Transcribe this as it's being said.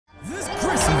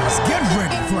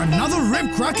for another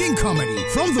rib-cracking comedy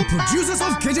from the producers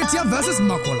of Kejetia vs.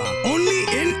 Makola, only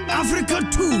in Africa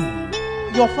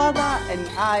 2. Your father and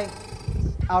I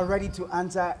are ready to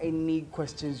answer any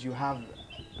questions you have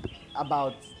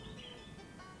about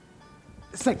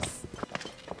sex.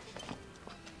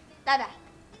 Dada.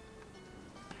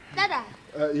 Dada.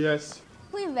 Yes.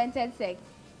 Who invented sex?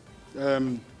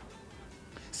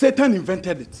 Satan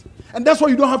invented it. And that's why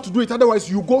you don't have to do it,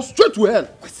 otherwise you go straight to hell.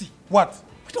 See, What?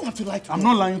 we don't have to lie to her. I'm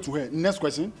not lying to her. Next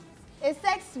question. Is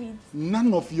sex sweet?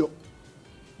 None of your...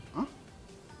 Huh?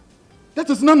 That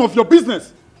is none of your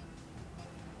business.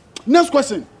 Next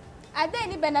question. Are there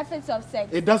any benefits of sex?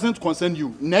 It doesn't concern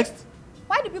you. Next.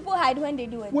 Why do people hide when they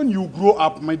do it? When you grow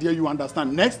up, my dear, you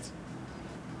understand. Next.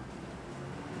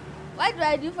 What do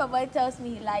I do if a boy tells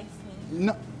me he likes me?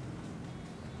 No.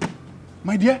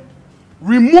 My dear,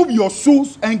 remove your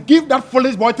shoes and give that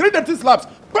foolish boy 3 dirty slaps.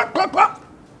 Quack, quack, quack.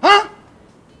 Huh?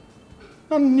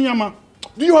 Niyama,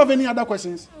 do you have any other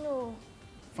questions? No.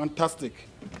 Fantastic.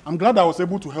 I'm glad I was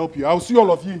able to help you. I'll see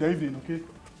all of you in the evening, okay?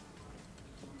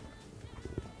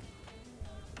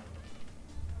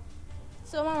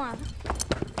 So, Mama.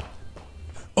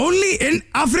 Only in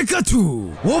Africa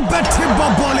 2. Wo beti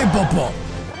bobole bobo.